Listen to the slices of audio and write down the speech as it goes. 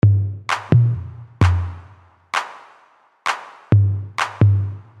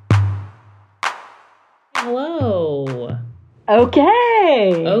Hello.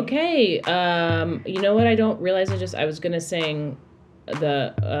 Okay. Okay. You know what? I don't realize I was gonna sing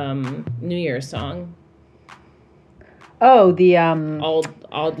the New Year's song. Oh, the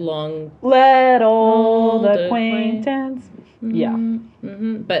Old long. Let old acquaintance. Yeah.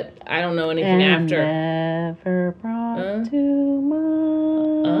 Mm-hmm. But I don't know anything and after. Never brought to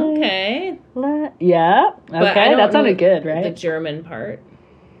mind. Okay. Yeah. Okay, that sounded good, right? The German part.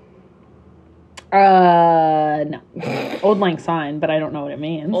 No. Old Lang Syne, but I don't know what it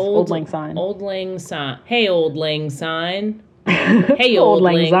means. Old Lang Syne. Old Lang Syne. Hey, Old Lang Syne. Hey, Old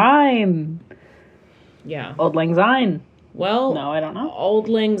Lang Syne. Yeah. Old Lang Syne. Well, no, I don't know. Old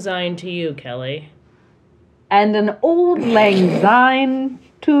Lang Syne to you, Kelly. And an Old Lang Syne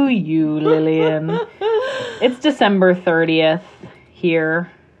to you, Lillian. It's December 30th here.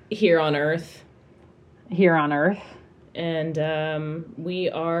 Here on Earth. Here on Earth. And we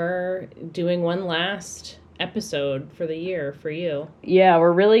are doing one last episode for the year for you. Yeah,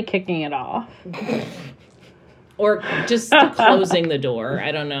 we're really kicking it off. Or just closing the door.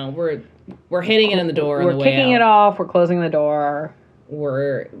 I don't know. We're hitting it in the door on the way out. We're kicking it off. We're closing the door.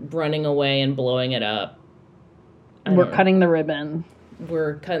 We're running away and blowing it up. We're cutting the ribbon.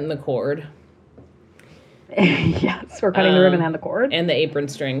 We're cutting the cord. Yes, we're cutting the ribbon and the cord. And the apron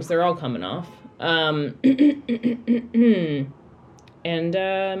strings. They're all coming off. And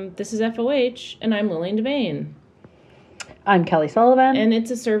this is FOH, and I'm Lillian Devane. I'm Kelly Sullivan. And it's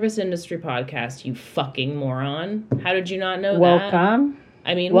a service industry podcast, you fucking moron. How did you not know welcome.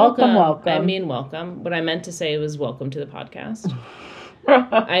 that? I mean, welcome. I mean, welcome. What I meant to say was welcome to the podcast.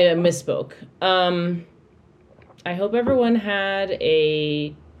 I misspoke. I hope everyone had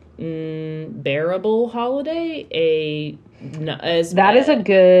a bearable holiday. That is a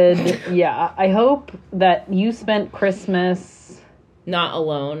good, yeah. I hope that you spent Christmas not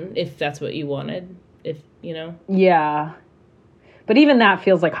alone, if that's what you wanted, if, you know. Yeah. But even that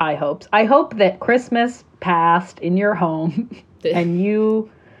feels like high hopes. I hope that Christmas passed in your home and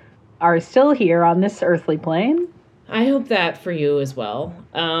you are still here on this earthly plane. I hope that for you as well.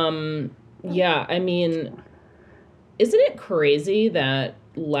 Yeah, I mean, isn't it crazy that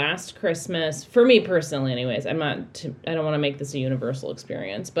last Christmas, for me personally anyways, I don't want to make this a universal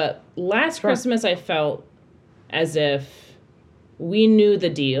experience, but last Christmas I felt as if we knew the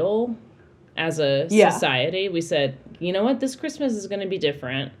deal as a society. We said, you know what, this Christmas is going to be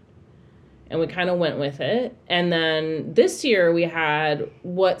different. And we kind of went with it. And then this year we had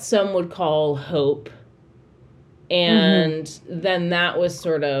what some would call hope. And then that was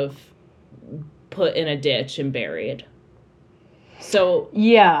sort of put in a ditch and buried. So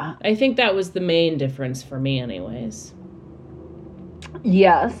yeah, I think that was the main difference for me anyways.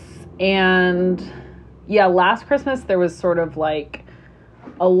 Yes. And yeah, last Christmas there was sort of like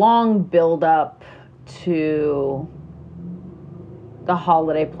a long build up to the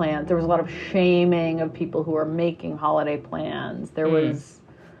holiday plans. There was a lot of shaming of people who were making holiday plans. There was,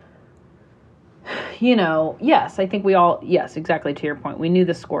 you know, yes, I think yes, exactly to your point. We knew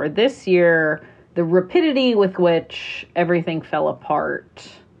the score. This year, the rapidity with which everything fell apart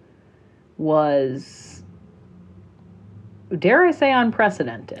was, dare I say,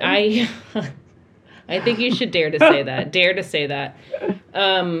 unprecedented. I think you should dare to say that. Dare to say that.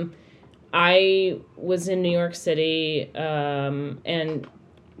 I was in New York City, and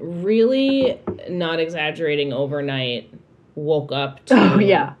really, not exaggerating, overnight, woke up to... Oh,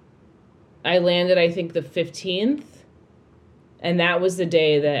 yeah. I landed, I think, the 15th, and that was the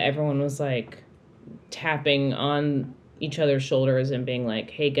day that everyone was, like, tapping on each other's shoulders and being like,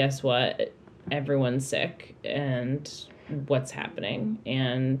 hey, guess what? Everyone's sick, and what's happening?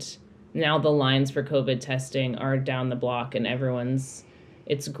 And now the lines for COVID testing are down the block, and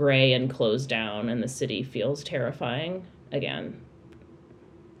it's gray and closed down, and the city feels terrifying again.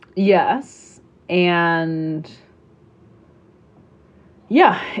 Yes, and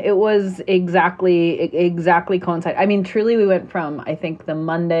yeah, it was exactly coincide. I mean, truly, we went from, I think, the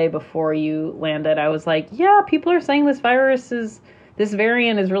Monday before you landed, I was like, yeah, people are saying this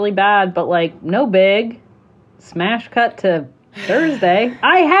variant is really bad, but like, no big. Smash cut to Thursday.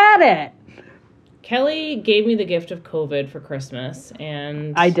 I had it. Kelly gave me the gift of COVID for Christmas,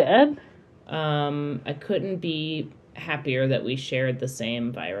 and... I did? I couldn't be happier that we shared the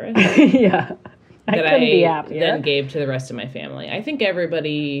same virus. Yeah. I couldn't be happier. Then gave to the rest of my family. I think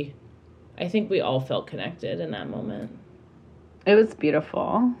we all felt connected in that moment. It was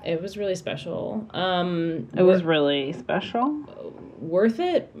beautiful. It was really special. It was really special. Worth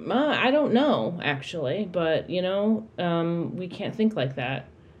it? I don't know, actually. But, you know, we can't think like that.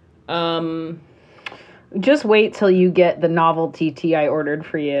 Just wait till you get the novelty tea I ordered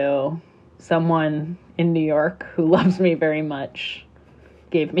for you. Someone in New York who loves me very much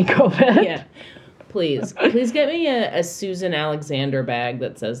gave me COVID. Yeah. Please get me a Susan Alexander bag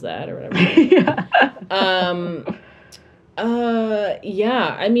that says that or whatever. Yeah.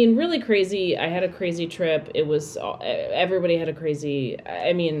 Yeah, I mean, really crazy. I had a crazy trip. It was, everybody had a crazy,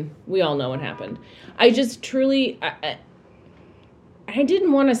 I mean, we all know what happened. I just truly, I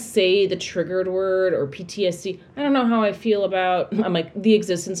didn't want to say the triggered word or PTSD. I don't know how I feel about, I'm like, the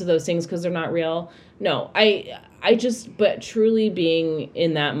existence of those things because they're not real. No, I just, but truly being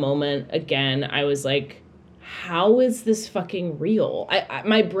in that moment again, I was like, how is this fucking real?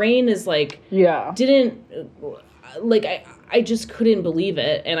 My brain is like, Yeah. I just couldn't believe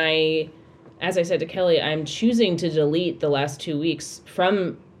it. And as I said to Kelly, I'm choosing to delete the last 2 weeks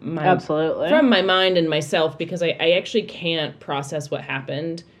from my mind and myself because I actually can't process what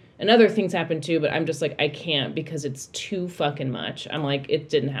happened. And other things happened too, but I'm just like, I can't because it's too fucking much. I'm like, it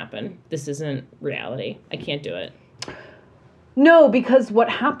didn't happen. This isn't reality. I can't do it. No, because what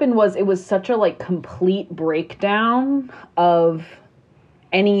happened was it was such a like complete breakdown of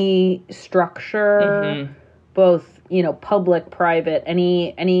any structure, both, public, private,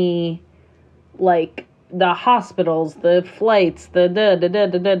 any like the hospitals, the flights,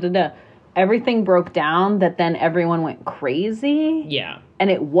 the everything broke down that then everyone went crazy. Yeah. And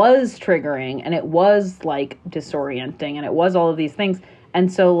it was triggering and it was like disorienting and it was all of these things.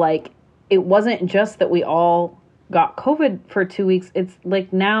 And so like it wasn't just that we all got COVID for 2 weeks. It's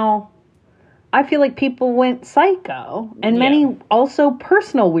like now I feel like people went psycho and many also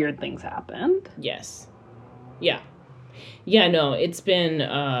personal weird things happened. Yes. Yeah. Yeah, no, it's been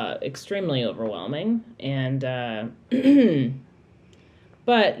extremely overwhelming. And,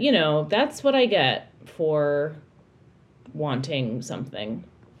 but, that's what I get for wanting something.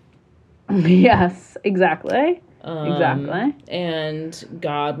 Yes, exactly. Exactly. And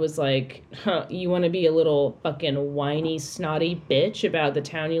God was like, you want to be a little fucking whiny, snotty bitch about the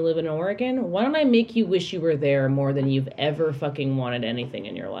town you live in Oregon? Why don't I make you wish you were there more than you've ever fucking wanted anything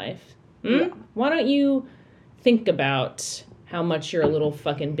in your life? Yeah. Why don't you think about how much you're a little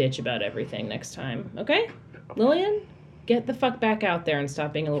fucking bitch about everything next time, okay? Lillian, get the fuck back out there and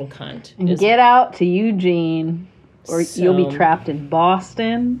stop being a little cunt. And get out to Eugene, or you'll be trapped in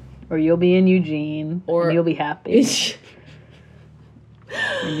Boston. Or you'll be in Eugene, and you'll be happy.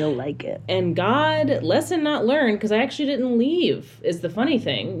 And you'll like it. And God, lesson not learned, because I actually didn't leave, is the funny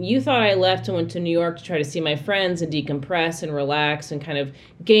thing. You thought I left and went to New York to try to see my friends and decompress and relax and kind of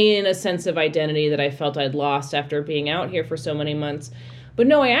gain a sense of identity that I felt I'd lost after being out here for so many months. But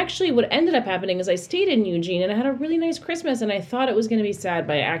no, what ended up happening is I stayed in Eugene and I had a really nice Christmas and I thought it was going to be sad,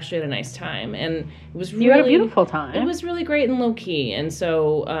 but I actually had a nice time. And it was really... You had a beautiful time. It was really great and low-key. And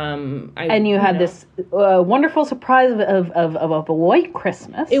so, you had this wonderful surprise of a white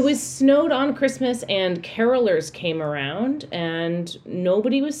Christmas. It was snowed on Christmas and carolers came around and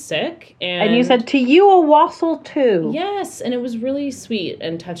nobody was sick. And you said, to you a wassail too. Yes, and it was really sweet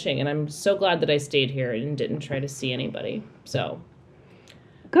and touching. And I'm so glad that I stayed here and didn't try to see anybody. So...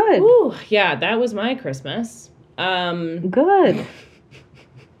 Good. Ooh, yeah, that was my Christmas. Good.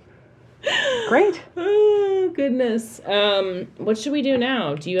 Great. Oh, goodness. What should we do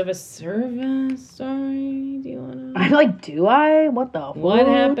now? Do you have a service story? Do you want to... do I? What the fuck? What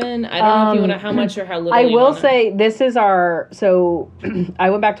happened? I don't know if you want to, how much or how little I will say, this is so I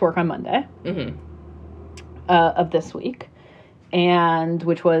went back to work on Monday of this week, and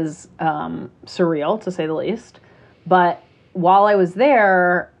which was surreal, to say the least. But while I was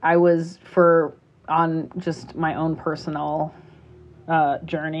there, I was on just my own personal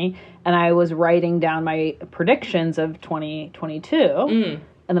journey, and I was writing down my predictions of 2022,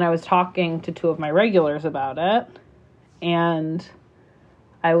 and then I was talking to two of my regulars about it, and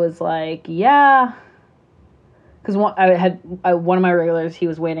I was like, yeah, because one of my regulars, he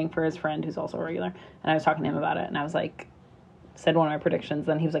was waiting for his friend who's also a regular, and I was talking to him about it, and I was like, said one of my predictions,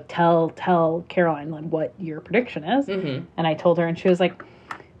 then he was like, tell Caroline like what your prediction is. And I told her, and she was like,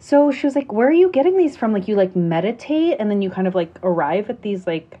 where are you getting these from? Like, you like meditate and then you kind of like arrive at these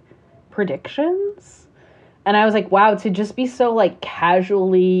like predictions? And I was like, wow, to just be so like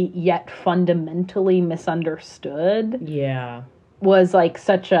casually yet fundamentally misunderstood was like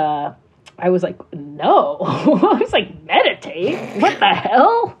I was like, no. I was like, meditate? What the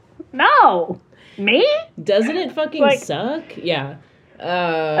hell? No. Me? Doesn't it fucking suck? Yeah.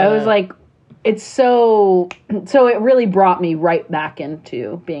 I was like, it's so it really brought me right back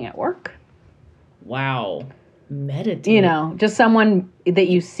into being at work. Wow. Meditate. Just someone that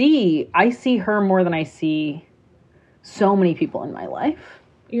you see. I see her more than I see so many people in my life.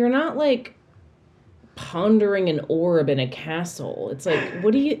 You're not like pondering an orb in a castle. It's like,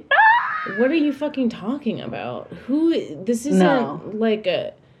 what do you... What are you fucking talking about? This isn't No. like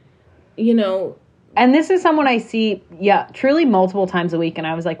a, you know. And this is someone I see, truly multiple times a week. And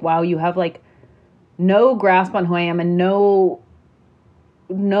I was like, wow, you have like no grasp on who I am and no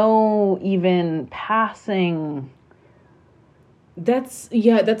even passing. That's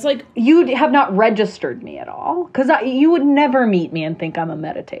like. You have not registered me at all. Because you would never meet me and think I'm a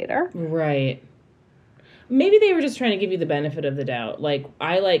meditator. Right. Maybe they were just trying to give you the benefit of the doubt. Like,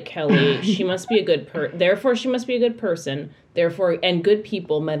 I like Kelly. She must be a good therefore she must be a good person. Therefore, and good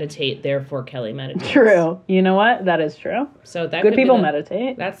people meditate. Therefore, Kelly meditates. True. You know what? That is true. So that good could be people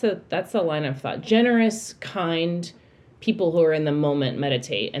meditate. That's the line of thought. Generous, kind people who are in the moment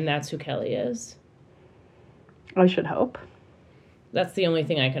meditate, and that's who Kelly is. I should hope. That's the only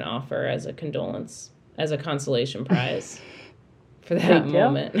thing I can offer as a condolence, as a consolation prize for that Thank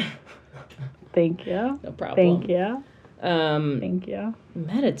moment. You. Thank you. No problem. Thank you. Thank you.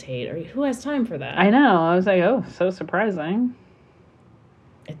 Meditate. Who has time for that? I know. I was like, oh, so surprising.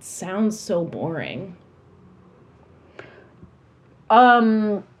 It sounds so boring.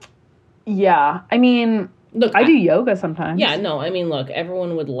 Yeah. I mean, look, I do yoga sometimes. Yeah, no, I mean, look,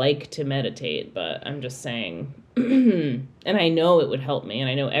 everyone would like to meditate, but I'm just saying, and I know it would help me, and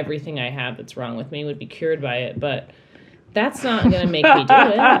I know everything I have that's wrong with me would be cured by it, but that's not going to make me do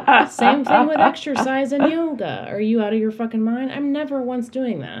it. Same thing with exercise and yoga. Are you out of your fucking mind? I'm never once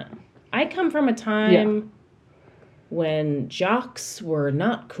doing that. I come from a time when jocks were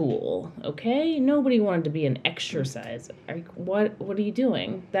not cool, okay? Nobody wanted to be an exercise. What are you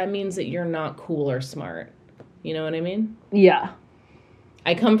doing? That means that you're not cool or smart. You know what I mean? Yeah.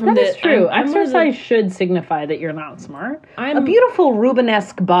 I come from That is true. Exercise should signify that you're not smart. A beautiful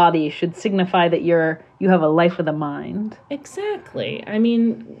Rubenesque body should signify that you have a life of the mind. Exactly. I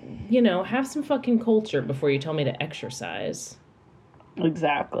mean, have some fucking culture before you tell me to exercise.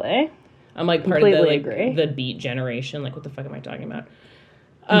 Exactly. I'm like part Completely of agree. the beat generation. Like, what the fuck am I talking about?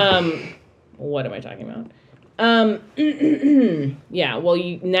 What am I talking about? Yeah. Well,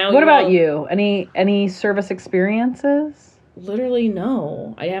 What about you? Any service experiences? Literally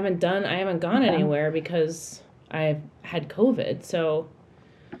no. I haven't gone anywhere because I've had COVID. So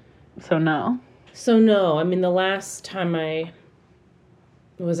no. I mean, the last time I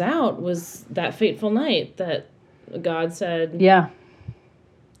was out was that fateful night that God said, yeah.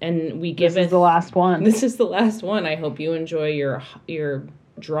 And we give This is the last one. This is the last one. I hope you enjoy your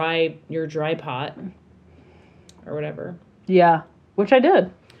dry pot or whatever. Yeah, which I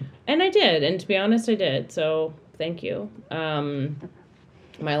did. And I did. And to be honest, I did. So thank you. My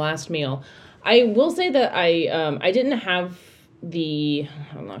last meal. I will say that I didn't have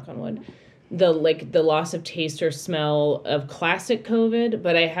I'll knock on wood, the loss of taste or smell of classic COVID,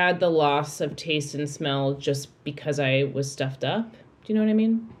 but I had the loss of taste and smell just because I was stuffed up. Do you know what I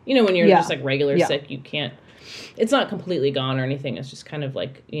mean? When you're just like regular sick, you can't, it's not completely gone or anything. It's just kind of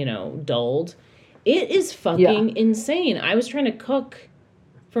like, dulled. It is fucking insane. I was trying to cook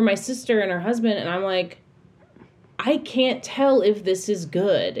for my sister and her husband, and I'm like, I can't tell if this is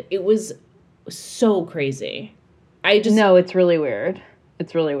good. It was so crazy. No, it's really weird.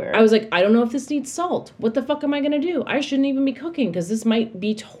 It's really weird. I was like, I don't know if this needs salt. What the fuck am I going to do? I shouldn't even be cooking because this might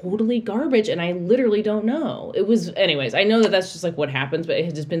be totally garbage, and I literally don't know. It was, anyways, I know that that's just like what happens, but it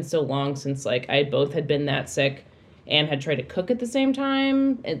had just been so long since like I both had been that sick and had tried to cook at the same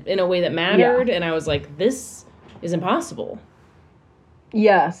time in a way that mattered, and I was like, this is impossible.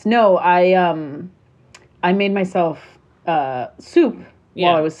 Yes. No, I made myself soup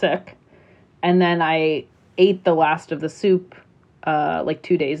while I was sick, and then I ate the last of the soup like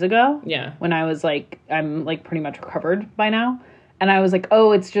 2 days ago. Yeah. When I was like, I'm like pretty much recovered by now. And I was like,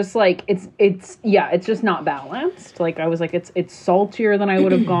 oh, it's just like, it's just not balanced. Like, I was like, it's saltier than I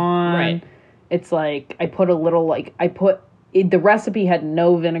would have gone. Right. It's like, I put a little, like, the recipe had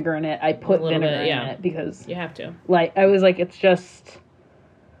no vinegar in it. I put vinegar in it because. You have to. Like, I was like, it's just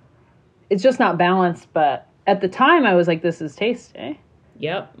not balanced. But at the time, I was like, this is tasty.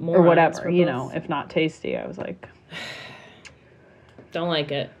 Yep. Or whatever, if not tasty. I was like. Don't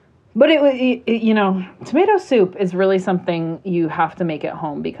like it. But tomato soup is really something you have to make at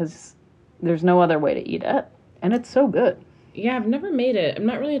home because there's no other way to eat it. And it's so good. Yeah, I've never made it. I'm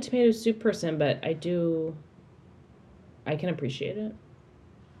not really a tomato soup person, but I can appreciate it.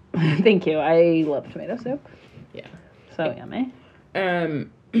 Thank you. I love tomato soup. Yeah. So yummy.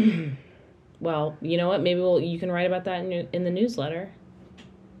 Well, you know what? Maybe you can write about that in the newsletter,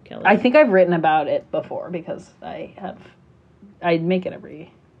 Kelly. I think I've written about it before because I make it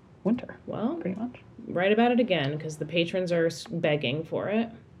every winter. Well, pretty much. Write about it again because the patrons are begging for it.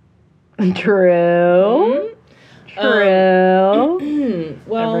 True. Mm-hmm.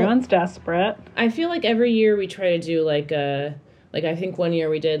 Well, everyone's desperate. I feel like every year we try to do like I think one year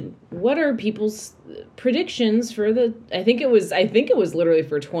we did what are people's predictions for the I think it was literally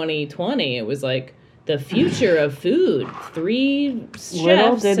for 2020. It was like the future of food. 3 chefs.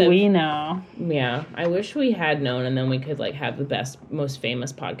 Little did we know. Yeah, I wish we had known, and then we could like have the best, most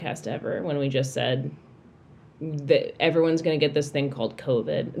famous podcast ever when we just said that everyone's going to get this thing called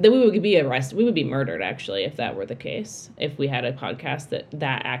COVID. That we would be arrested. We would be murdered, actually, if that were the case. If we had a podcast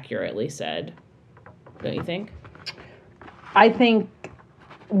that accurately said, don't you think? I think,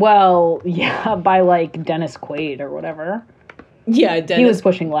 well, yeah, by like Dennis Quaid or whatever. Yeah, Dennis. He was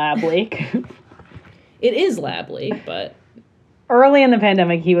pushing lab leak. It is lab leak, but early in the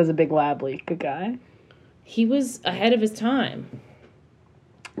pandemic, he was a big lab leak guy. He was ahead of his time.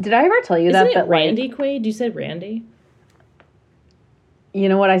 Did I ever tell you Isn't that Randy Quaid? You said Randy? You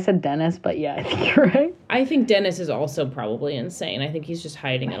know what? I said Dennis, but yeah, I think you're right. I think Dennis is also probably insane. I think he's just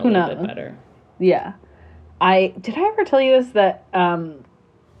hiding it a little bit better. Yeah. Did I ever tell you this, that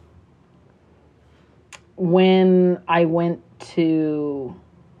when I went to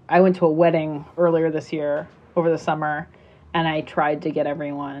a wedding earlier this year over the summer, and I tried to get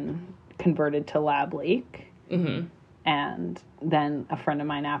everyone converted to lab leak. Mm-hmm. And then a friend of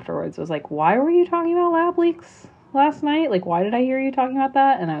mine afterwards was like, why were you talking about lab leaks last night? Like, why did I hear you talking about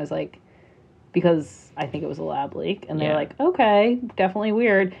that? And I was like, because I think it was a lab leak. And they were like, okay, definitely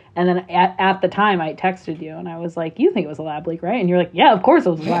weird. And then at the time I texted you and I was like, you think it was a lab leak, right? And you're like, yeah, of course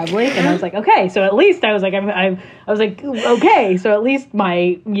it was a lab leak. And I was like, okay. So at least I was like, I was like, okay. So at least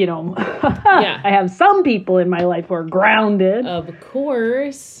my, I have some people in my life who are grounded. Of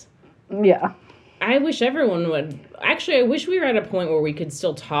course. Yeah. I wish everyone would. Actually, I wish we were at a point where we could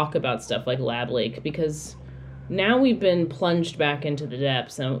still talk about stuff like lab leak, because now we've been plunged back into the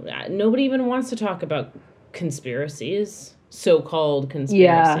depths, and nobody even wants to talk about conspiracies, so-called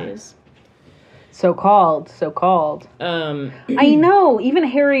conspiracies. Yeah. So-called. I know, even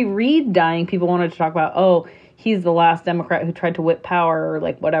Harry Reid dying, people wanted to talk about, oh, he's the last Democrat who tried to whip power, or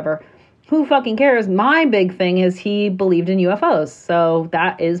like whatever. Who fucking cares? My big thing is he believed in UFOs, so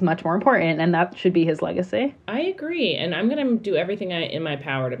that is much more important, and that should be his legacy. I agree, and I'm going to do everything in my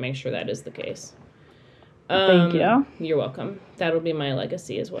power to make sure that is the case. Thank you. You're welcome. That'll be my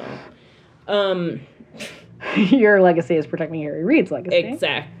legacy as well. Your legacy is protecting Harry Reid's legacy.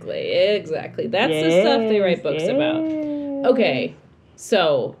 Exactly. That's the stuff they write books about. Okay,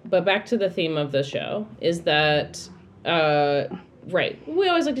 so, but back to the theme of the show, is that... Right. We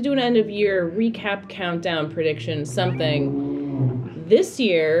always like to do an end of year recap, countdown, prediction, something. This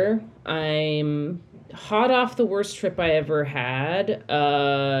year, I'm hot off the worst trip I ever had.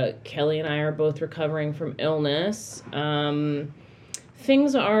 Kelly and I are both recovering from illness.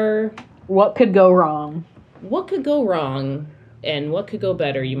 Things are... What could go wrong? What could go wrong, and what could go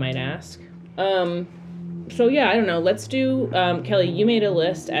better, you might ask. So yeah, I don't know. Let's do... Kelly, you made a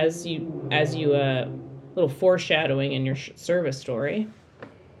list as you little foreshadowing in your service story,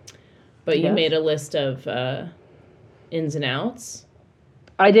 but you made a list of ins and outs.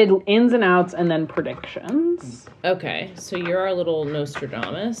 I did ins and outs and then predictions. Okay, so you're our little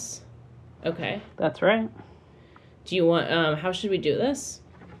Nostradamus. Okay, that's right. Do you want how should we do this?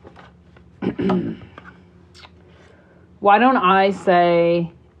 Why don't I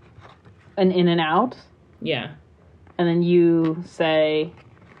say an in and out? Yeah. And then you say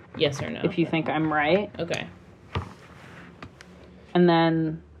yes or no, if you think I'm right. Okay. And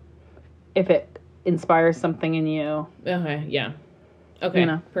then if it inspires something in you. Okay, yeah. Okay,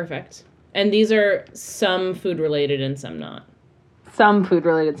 perfect. And these are some food related and some not. Some food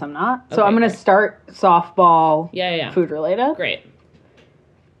related, some not. So I'm going to start softball. Yeah. Food related. Great.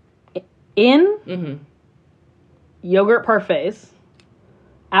 In. Yogurt parfaits.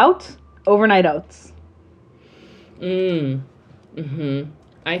 Out. Overnight oats.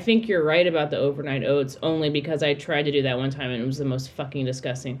 I think you're right about the overnight oats, only because I tried to do that one time and it was the most fucking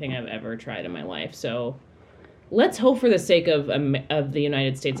disgusting thing I've ever tried in my life. So let's hope for the sake of the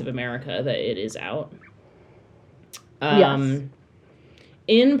United States of America that it is out. Yes.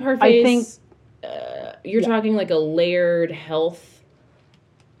 In parfaits, I think you're talking like a layered health.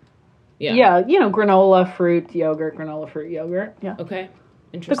 Yeah. Yeah, granola, fruit, yogurt, Yeah. Okay.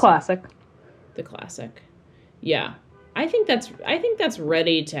 Interesting. The classic. Yeah. I think that's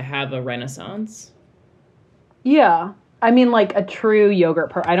ready to have a renaissance. Yeah. I mean, like a true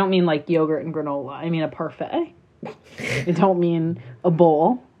yogurt I don't mean like yogurt and granola. I mean a parfait. I don't mean a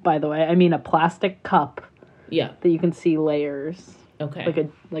bowl, by the way. I mean a plastic cup. Yeah. That you can see layers. Okay.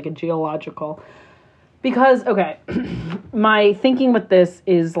 Like a geological. Because, okay, my thinking with this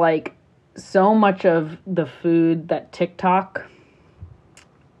is like so much of the food that TikTok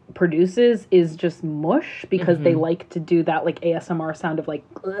produces is just mush because they like to do that like ASMR sound of like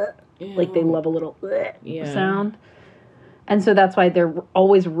like they love a little sound. And so that's why they're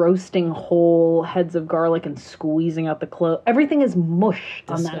always roasting whole heads of garlic and squeezing out the clove. Everything is mush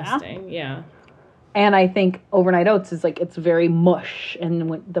on that app. Yeah. And I think Overnight Oats is like, it's very mush. And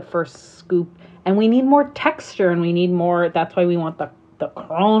when the first scoop, and we need more texture and we need more, that's why we want the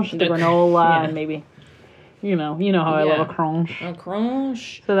crunch, the granola, and maybe, you know how I love a crunch. A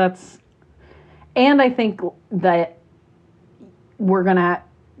crunch. So that's, and I think that we're going to,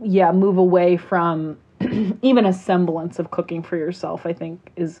 move away from even a semblance of cooking for yourself, I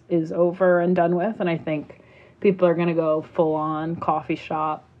think is over and done with. And I think people are going to go full on coffee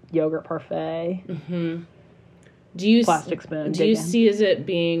shop, yogurt parfait, plastic spoon. Do you see is it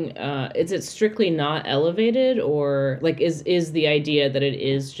being is it strictly not elevated, or like is the idea that it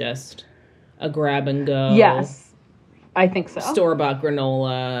is just a grab and go? Yes, I think so. Store-bought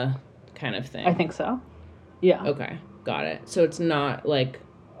granola kind of thing. I think so. Yeah. Okay, got it. So it's not like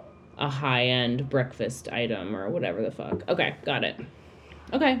a high-end breakfast item or whatever the fuck. Okay, got it.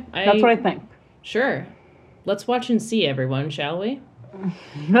 Okay. That's what I think. Sure. Let's watch and see, everyone, shall we?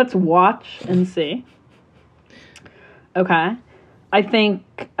 Let's watch and see. Okay. I think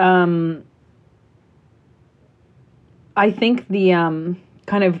the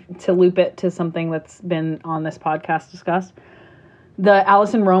kind of to loop it to something that's been on this podcast discussed, the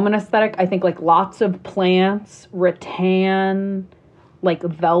Alison Roman aesthetic, I think like lots of plants, rattan, like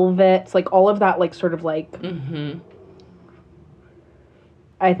velvets, like all of that, like sort of like,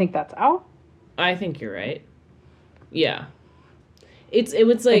 I think that's out. I think you're right. Yeah. It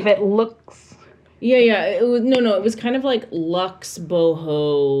was like, if it looks, it was it was kind of like luxe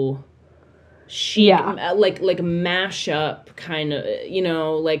boho chic, like mashup kind of,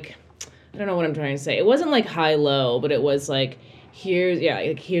 like, I don't know what I'm trying to say. It wasn't like high low, but it was like,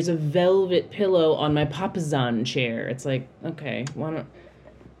 here's a velvet pillow on my papasan chair. It's like, okay, why don't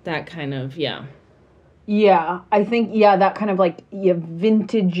that kind of, I think that kind of like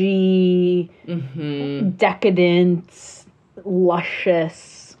vintagey, decadent,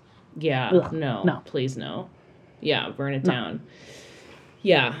 luscious. No, please no. Burn it down.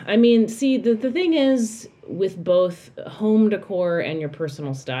 I mean, see, the thing is with both home decor and your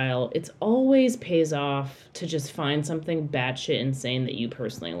personal style, it's always pays off to just find something batshit insane that you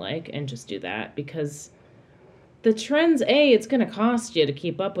personally like and just do that, because the trends, A, it's going to cost you to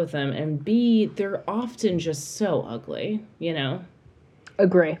keep up with them, and B, they're often just so ugly,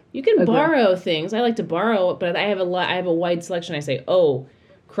 Agree. You can borrow things. I like to borrow, but I have a wide selection. I say, oh,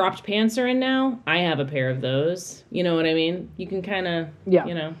 cropped pants are in now. I have a pair of those. You know what I mean? You can kind of,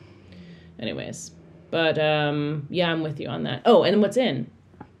 anyways. But, I'm with you on that. Oh, and what's in?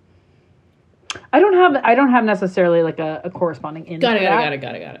 I don't have necessarily like a corresponding in. Got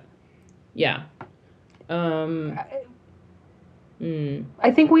it. Yeah. I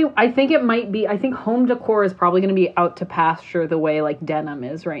think it might be, I think home decor is probably going to be out to pasture the way like denim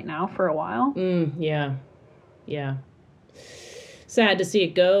is right now for a while. Yeah. Sad to see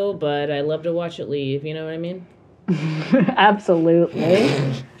it go, but I love to watch it leave. You know what I mean? Absolutely.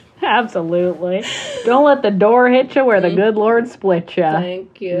 Don't let the door hit you where the good Lord split you.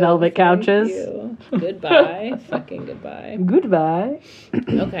 Thank you. Velvet couches. You. Goodbye. Fucking goodbye. Goodbye.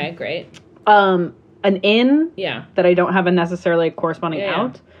 Okay, great. An in that I don't have a necessarily corresponding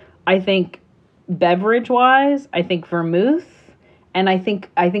out. I think beverage wise, I think vermouth, and I think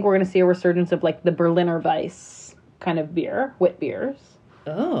we're going to see a resurgence of like the Berliner Weiss kind of beer, wit beers.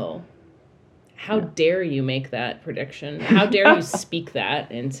 Oh. How dare you make that prediction? How dare you speak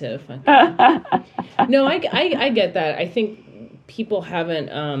that into fucking... No, I get that. I think people haven't,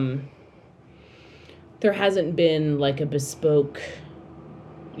 there hasn't been like a bespoke,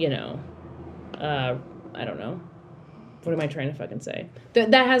 I don't know. What am I trying to fucking say?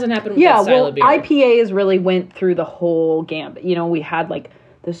 That hasn't happened with that style of beer. IPAs really went through the whole gambit. We had like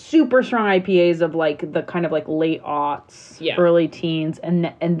the super strong IPAs of like the kind of like late aughts, early teens,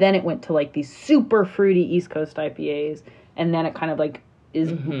 and then it went to like these super fruity East Coast IPAs, and then it kind of like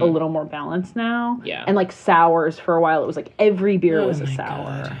is a little more balanced now. Yeah. And like sours for a while, it was like every beer was a sour.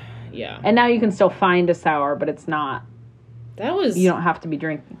 God. Yeah. And now you can still find a sour, but it's not. You don't have to be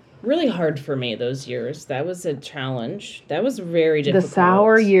drinking. Really hard for me those years. That was a challenge. That was very difficult. The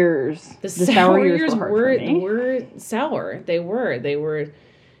sour years. The sour years were sour. They were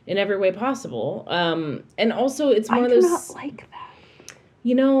in every way possible. And also it's one of those... I do not like that.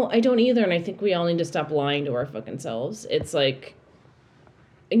 I don't either, and I think we all need to stop lying to our fucking selves. It's like...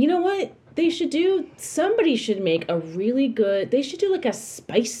 And you know what? Somebody should make a really good... They should do like a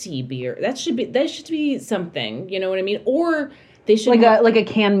spicy beer. That should be something. You know what I mean? Or They should like a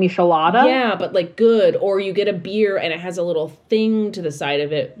canned michelada. Yeah, but like good. Or you get a beer and it has a little thing to the side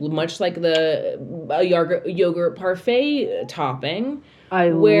of it, much like the yogurt parfait topping. I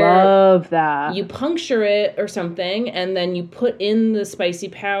love that. You puncture it or something, and then you put in the spicy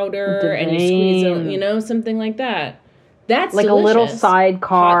powder and you squeeze it, something like that. That's like delicious. A little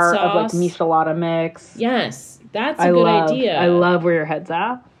sidecar of like michelada mix. Yes, that's a good idea. I love where your head's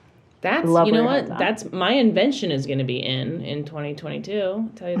at. That's you know what? That's my invention is going to be in 2022. I'll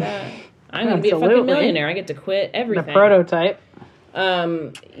tell you that. I'm going to be a fucking millionaire. I get to quit everything. The prototype.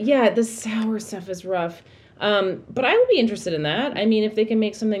 Yeah, the sour stuff is rough. But I would be interested in that. I mean, if they can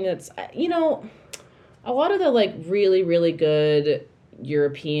make something that's, a lot of the like really, really good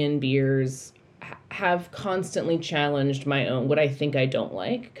European beers have constantly challenged my own, what I think I don't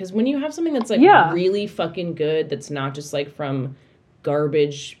like. Because when you have something that's like really fucking good, that's not just like from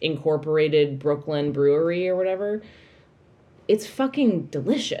garbage incorporated Brooklyn brewery or whatever, it's fucking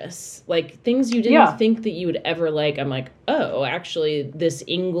delicious. Like things you didn't think that you would ever like. I'm like, oh, actually this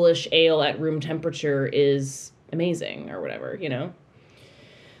English ale at room temperature is amazing or whatever,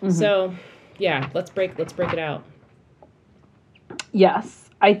 Mm-hmm. So yeah, let's break it out. Yes.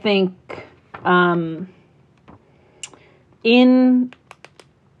 I think,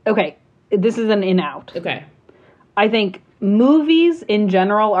 this is an in-out. Okay. I think movies in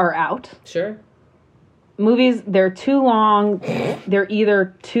general are out. Sure. Movies, they're too long. They're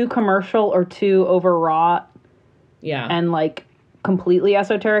either too commercial or too overwrought. Yeah. And like completely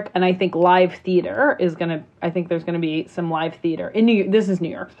esoteric. And I think live theater I think there's going to be some live theater in New York. This is New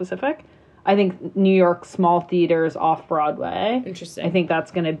York specific. I think New York small theaters off Broadway. Interesting. I think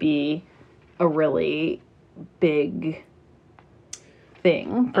that's going to be a really big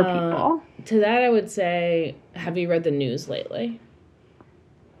thing for people. To that, I would say, have you read the news lately?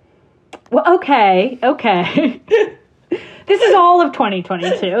 Well, okay. This is all of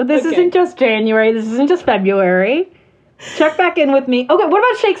 2022. This isn't just January. This isn't just February. Check back in with me. Okay, what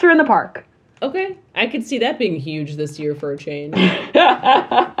about Shakespeare in the Park? Okay. I could see that being huge this year for a change.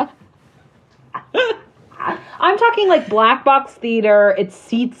 I'm talking like black box theater. It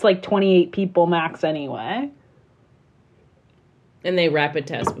seats like 28 people max anyway. And they rapid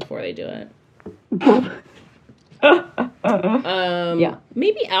test before they do it.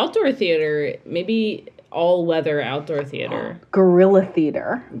 Maybe outdoor theater. Maybe all-weather outdoor theater. Guerrilla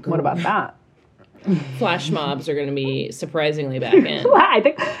theater. What about that? Flash mobs are going to be surprisingly back in. I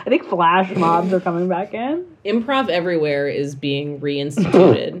think flash mobs are coming back in. Improv everywhere is being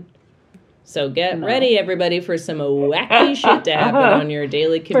reinstituted. So get ready, everybody, for some wacky shit to happen on your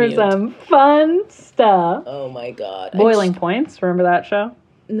daily commute. For some fun stuff. Oh, my God. Boiling Points. Remember that show?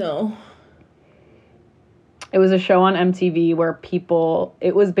 No. It was a show on MTV where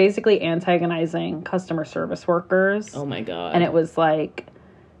it was basically antagonizing customer service workers. Oh, my God. And it was like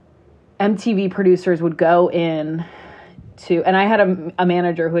MTV producers would go in to, and I had a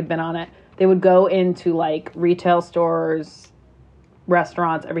manager who had been on it. They would go into like retail stores,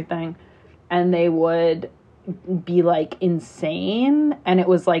 restaurants, everything. And they would be like insane. And it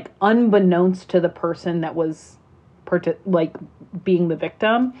was like unbeknownst to the person that was like being the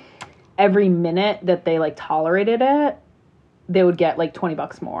victim. Every minute that they like tolerated it, they would get like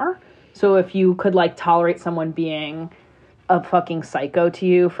 $20 more. So if you could like tolerate someone being a fucking psycho to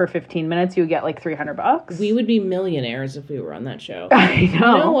you for 15 minutes, you would get like $300. We would be millionaires if we were on that show. I know. You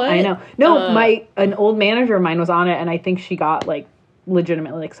know what? I know. No, an old manager of mine was on it, and I think she got like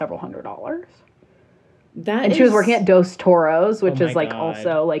legitimately like several $100s. She was working at Dos Toros, which is like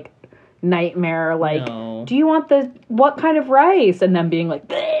also like nightmare. Like, do you want what kind of rice? And then being like,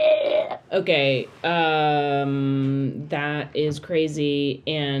 bleh. Okay, that is crazy.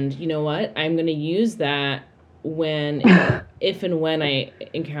 And you know what? I'm going to use that if and when I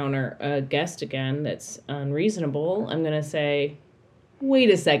encounter a guest again that's unreasonable. I'm going to say, wait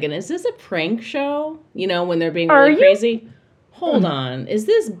a second, is this a prank show? When they're being really crazy? Hold on. Is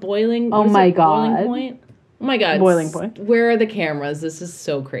this boiling? Oh my God. Boiling Point? Oh my God. Boiling Point. Where are the cameras? This is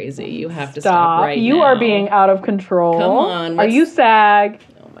so crazy. You have to stop right now. You are being out of control. Come on. Are you SAG?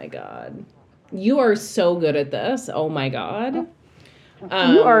 Oh my God. You are so good at this. Oh my God.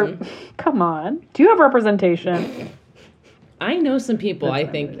 You are. Come on. Do you have representation? I know some people. I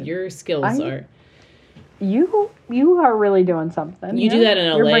think your skills are. You are really doing something. You do that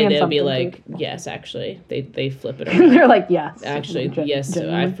in LA, they'll be like, yes, actually. They flip it around. They're like, yes. Actually, yes.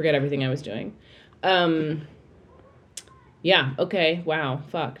 I forget everything I was doing. Yeah, okay. Wow.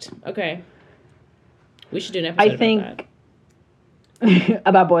 Fucked. Okay. We should do an episode about that.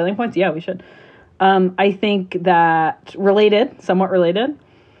 About boiling points? Yeah, we should. I think that somewhat related,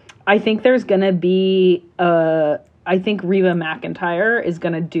 I think there's going to be I think Reba McEntire is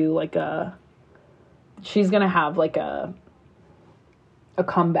gonna do like she's gonna have like a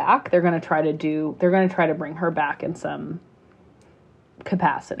comeback. They're gonna try to bring her back in some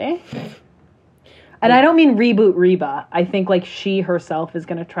capacity. And I don't mean reboot Reba. I think like she herself is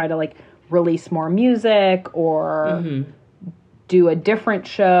gonna try to like release more music or do a different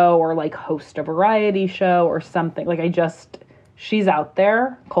show or like host a variety show or something. Like she's out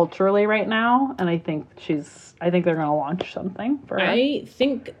there culturally right now, and I think they're gonna launch something for her. I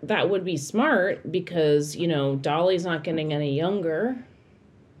think that would be smart because, Dolly's not getting any younger.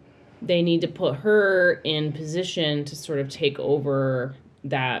 They need to put her in position to sort of take over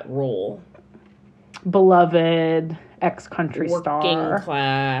that role. Beloved ex-country star. Working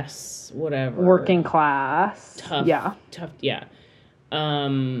class, whatever. Working class. Tough. Yeah. Tough, yeah.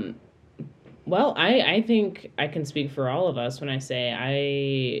 Well, I think I can speak for all of us when I say I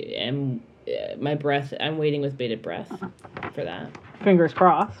am... I'm waiting with bated breath for that. Fingers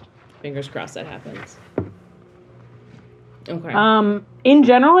crossed. Fingers crossed that happens. Okay. In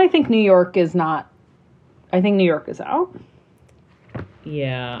general, I think New York is out.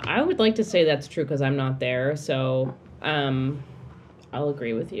 Yeah, I would like to say that's true because I'm not there, so I'll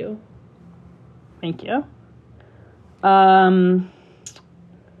agree with you. Thank you.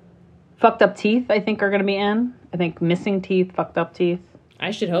 Fucked Up Teeth, I think, are going to be in. I think Missing Teeth, Fucked Up Teeth. I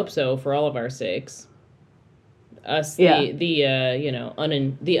should hope so for all of our sakes. Us, yeah. the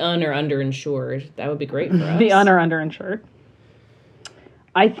un or underinsured. That would be great for us. The un or underinsured.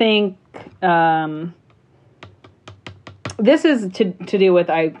 I think this is to do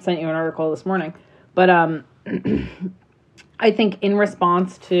with, I sent you an article this morning, but I think in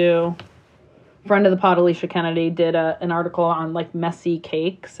response to friend of the pod, Alicia Kennedy, did an article on like messy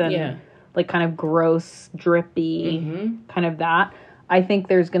cakes and like kind of gross, drippy, kind of that. I think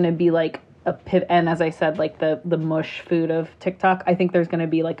there's going to be like a pivot, and as I said, like the mush food of TikTok, I think there's going to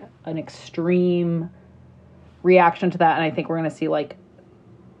be like an extreme reaction to that, and I think we're going to see like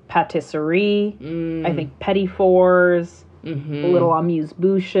patisserie, I think petit fours, little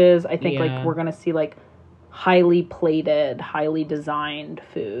amuse-bouches. I think like we're going to see like highly plated, highly designed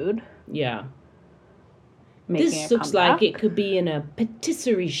food. Yeah. This looks like it could be in a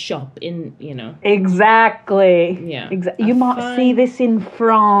patisserie shop in, Exactly. Yeah. You might see this in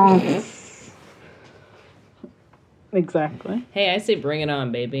France. Exactly. Hey, I say bring it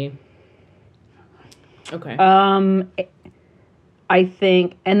on, baby. Okay. I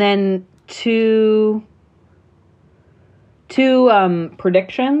think, and then two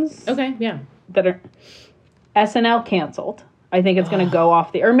predictions. Okay, yeah. That are SNL canceled. I think it's going to go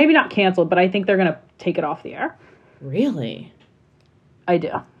off the, or maybe not canceled, but I think they're going to take it off the air. Really? I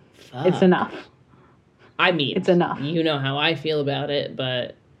do. Fuck. It's enough. I mean, it's enough. You know how I feel about it,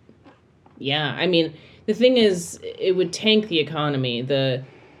 but yeah, I mean, the thing is, it would tank the economy. The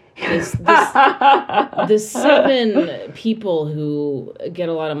 7 people who get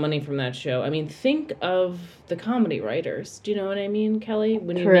a lot of money from that show. I mean, think of the comedy writers. Do you know what I mean, Kelly?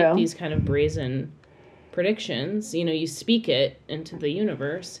 When you make these kind of brazen predictions, you speak it into the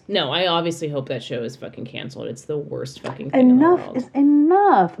universe. No, I obviously hope that show is fucking canceled. It's the worst fucking thing in the world. Enough is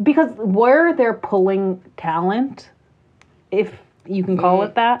enough. Because where they're pulling talent, if you can call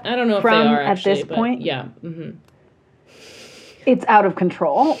it that, I don't know if they are actually, at this point. Yeah. It's out of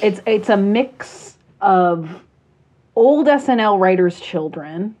control. It's a mix of old SNL writers'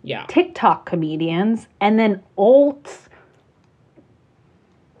 children, TikTok comedians, and then alt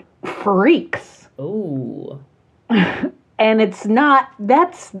freaks. Ooh. And I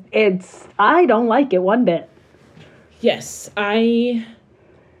don't like it one bit. Yes, I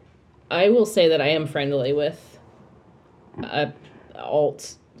will say that I am friendly with a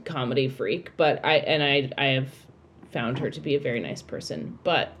alt comedy freak, but I have found her to be a very nice person,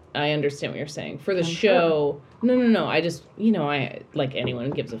 but I understand what you're saying. For the show, sure. No, I just, I, like anyone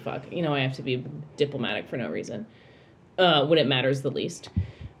who gives a fuck, I have to be diplomatic for no reason, when it matters the least.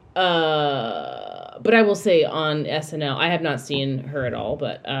 But I will say on SNL, I have not seen her at all,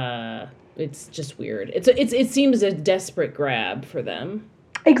 but it's just weird. It seems a desperate grab for them.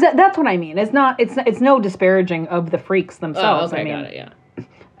 Exactly. That's what I mean. It's no disparaging of the freaks themselves. Oh, okay, I mean, got it, yeah.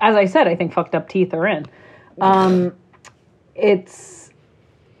 As I said, I think Fucked Up Teeth are in. It's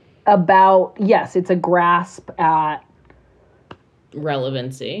about, yes, it's a grasp at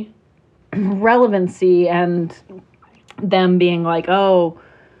relevancy and them being like, oh,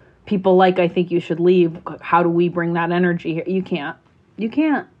 people like, I think you should leave. How do we bring that energy here? You can't.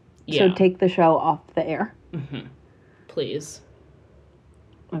 Yeah. So take the show off the air. Mm-hmm. Please.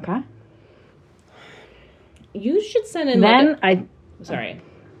 Okay. You should send in then Sorry.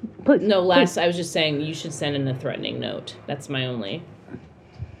 Please. No, last, I was just saying you should send in a threatening note. That's my only.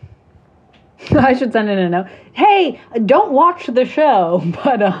 I should send in a note. Hey, don't watch the show,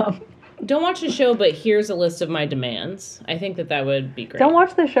 but Don't watch the show, but here's a list of my demands. I think that would be great. don't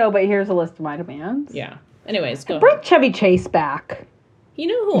watch the show, but here's a list of my demands. Yeah. Anyways, go Bring ahead. Chevy Chase back. You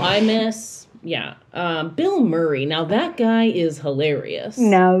know who I miss? Yeah. Bill Murray. Now, that guy is hilarious.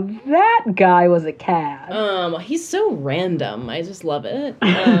 Now that guy was a cad. He's so random. I just love it.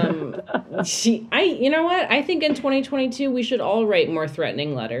 You know what? I think in 2022 we should all write more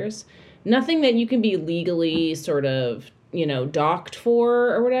threatening letters. Nothing that you can be legally sort of, docked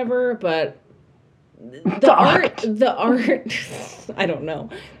for or whatever, but the art, I don't know.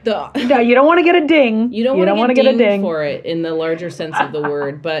 No, you don't want to get a ding. You don't want to get a ding for it in the larger sense of the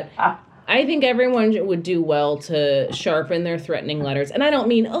word, but I think everyone would do well to sharpen their threatening letters. And I don't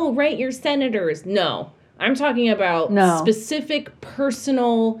mean, write your senators. No. I'm talking about specific,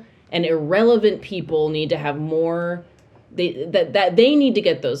 personal, and irrelevant people need to have more. That they need to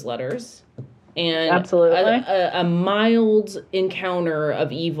get those letters. And absolutely, a mild encounter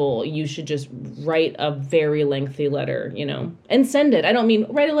of evil, you should just write a very lengthy letter, and send it. I don't mean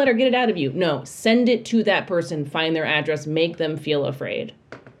write a letter, get it out of you. No, send it to that person, find their address, make them feel afraid.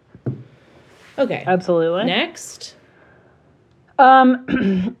 Okay. Absolutely. Next.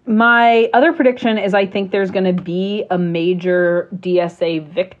 My other prediction is I think there's going to be a major DSA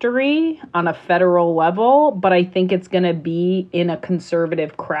victory on a federal level, but I think it's going to be in a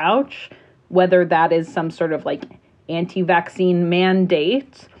conservative crouch, whether that is some sort of like anti-vaccine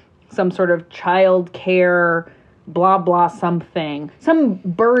mandate, some sort of child care, blah, blah, something, some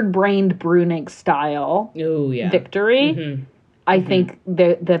bird-brained Brunig style victory. Mm-hmm. I think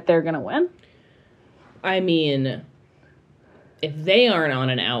that they're going to win. I mean, if they aren't on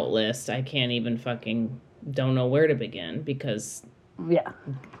an out list, I can't even don't know where to begin because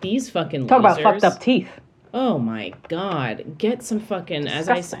these fucking talk losers, about fucked up teeth. Oh my God, get some fucking,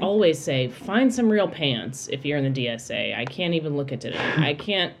 disgusting. As I always say, find some real pants if you're in the DSA. I can't even look at it. I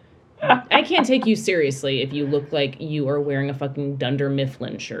can't take you seriously if you look like you are wearing a fucking Dunder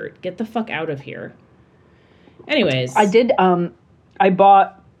Mifflin shirt. Get the fuck out of here. Anyways. I did, I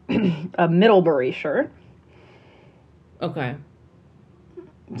bought a Middlebury shirt. Okay.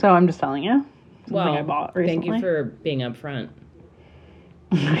 So I'm just telling you. Well, I bought recently. Thank you for being upfront.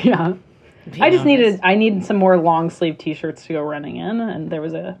 Yeah. I needed some more long sleeve t-shirts to go running in, and there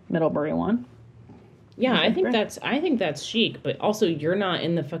was a Middlebury one. Yeah, I think that's chic, but also you're not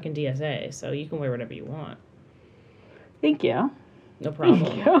in the fucking DSA, so you can wear whatever you want. Thank you. No problem.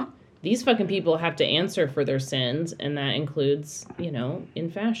 Thank you. These fucking people have to answer for their sins, and that includes,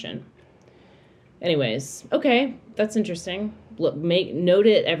 in fashion. Anyways, okay, that's interesting. Note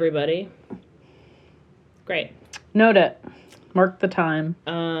it, everybody. Great. Note it. Mark the time.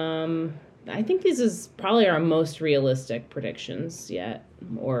 I think this is probably our most realistic predictions yet.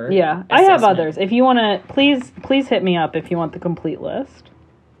 Or yeah, I have others. If you want to, please hit me up if you want the complete list.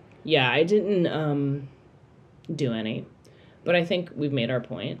 Yeah, I didn't do any, but I think we've made our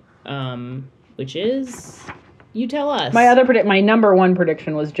point. Which is, you tell us. My number one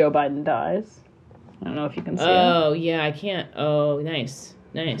prediction was Joe Biden dies. I don't know if you can see it. Oh, yeah, I can't. Oh, nice.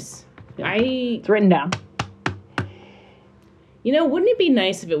 Yeah. It's written down. Wouldn't it be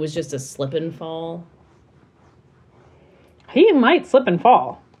nice if it was just a slip and fall? He might slip and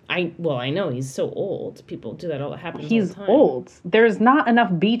fall. I know he's so old. People do that all. It happens all the time. He's old. There's not enough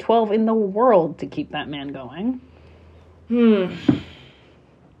B12 in the world to keep that man going.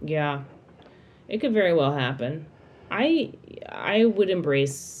 Yeah. It could very well happen. I would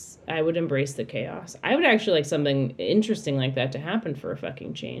embrace the chaos. I would actually like something interesting like that to happen for a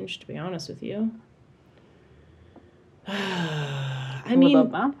fucking change, to be honest with you. I mean,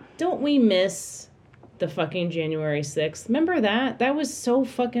 don't we miss the fucking January 6th? Remember that? That was so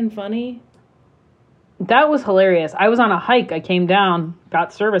fucking funny. That was hilarious. I was on a hike. I came down,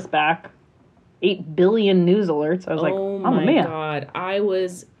 got service back. 8 billion news alerts. I was like, oh my God. I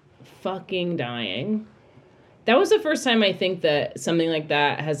was fucking dying. That was the first time I think that something like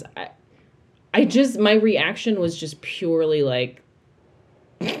that has... my reaction was just purely like...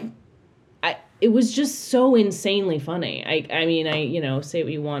 It was just so insanely funny. I mean, say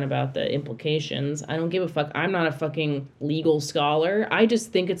what you want about the implications. I don't give a fuck. I'm not a fucking legal scholar. I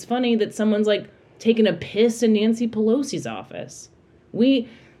just think it's funny that someone's like taking a piss in Nancy Pelosi's office.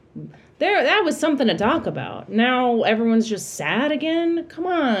 That was something to talk about. Now everyone's just sad again? Come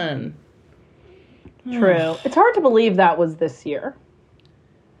on. True. It's hard to believe that was this year.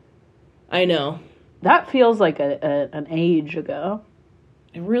 I know. That feels like an age ago.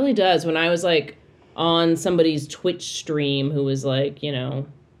 It really does. When I was like on somebody's Twitch stream who was like,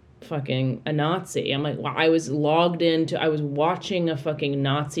 fucking a Nazi. I'm like, wow, I was watching a fucking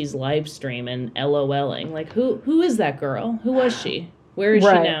Nazi's live stream and LOLing. Like, who is that girl? Who was she? Where is she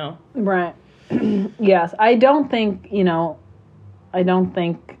now? Right. Yes. I don't think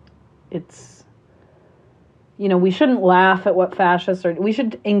it's, we shouldn't laugh at what fascists are. We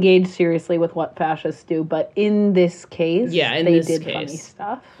should engage seriously with what fascists do. But in this case, they did funny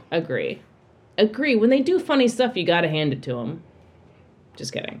stuff. Agree. When they do funny stuff, you got to hand it to them.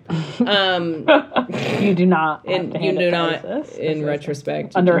 Just kidding. You do not. In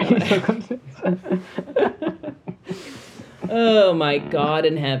retrospect. Under any circumstances. Oh my God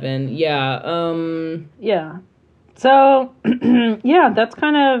in heaven. Yeah. Yeah. So, yeah, that's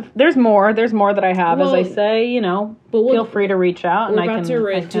kind of, there's more that I have, as I say, feel free to reach out. We're about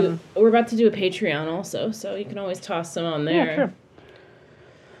to do a Patreon also, so you can always toss some on there. Yeah, sure.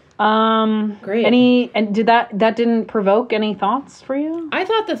 Great. And did that didn't provoke any thoughts for you? I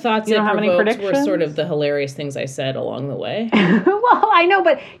thought the thoughts you don't that have provoked any predictions? were sort of the hilarious things I said along the way. Well, I know,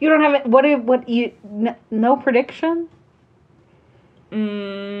 but you don't have it. No prediction?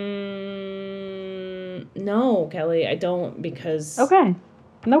 No, Kelly, I don't because... Okay,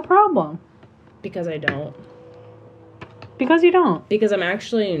 no problem. Because I don't. Because you don't. Because I'm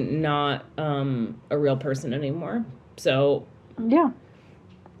actually not a real person anymore. So... Yeah.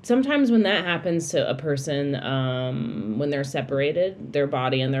 Sometimes when that happens to a person, when they're separated, their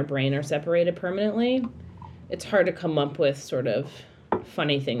body and their brain are separated permanently, it's hard to come up with sort of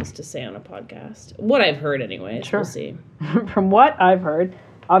funny things to say on a podcast. What I've heard anyways. Sure. We'll see. From what I've heard,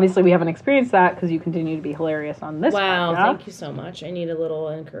 obviously we haven't experienced that because you continue to be hilarious on this podcast. Thank you so much. I need a little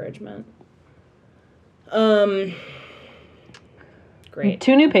encouragement. Great.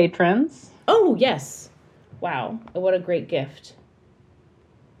 2 new patrons. Oh, yes. Wow. What a great gift.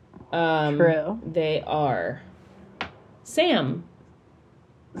 True. They are Sam.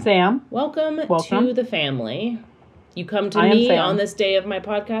 Welcome to the family. You come to me on this day of my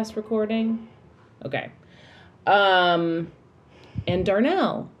podcast recording. Okay. And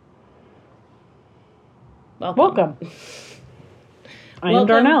Darnell. Welcome. I am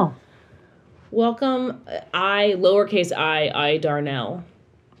Darnell. Welcome. Lowercase I, Darnell.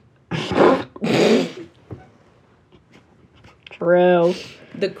 True.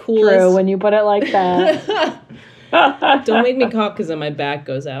 The coolest. True, when you put it like that. Don't make me cough because then my back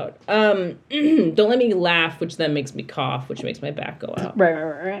goes out. Don't let me laugh, which then makes me cough, which makes my back go out.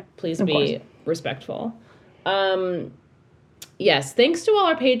 Right. Please be respectful. Yes, thanks to all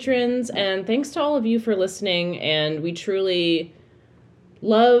our patrons, and thanks to all of you for listening, and we truly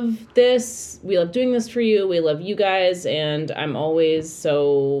love this. We love doing this for you. We love you guys, and I'm always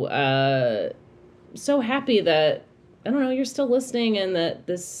so happy that, I don't know, you're still listening and that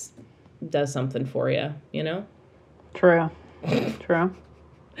this does something for you, True.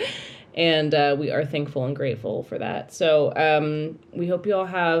 And we are thankful and grateful for that. So we hope you all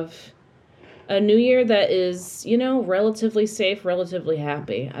have a new year that is, relatively safe, relatively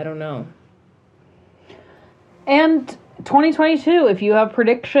happy. I don't know. And 2022, if you have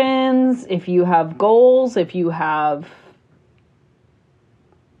predictions, if you have goals, if you have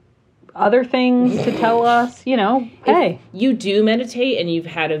other things to tell us, hey. If you do meditate and you've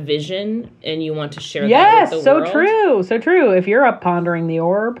had a vision and you want to share that with the world. Yes, so true. If you're up pondering the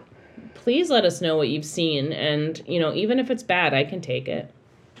orb. Please let us know what you've seen. And, even if it's bad, I can take it.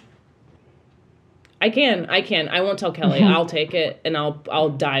 I can. I won't tell Kelly. I'll take it and I'll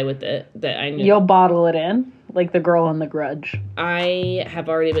die with it. You'll bottle it in like the girl in The Grudge. I have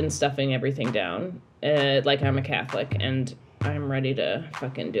already been stuffing everything down like I'm a Catholic, and I'm ready to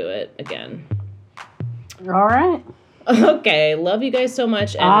fucking do it again. All right. Okay. Love you guys so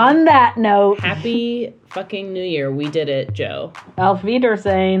much. And on that note, happy fucking New Year. We did it, Joe. Auf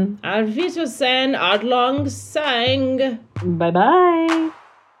Wiedersehen. Auf Wiedersehen. Ad long sang. Bye-bye.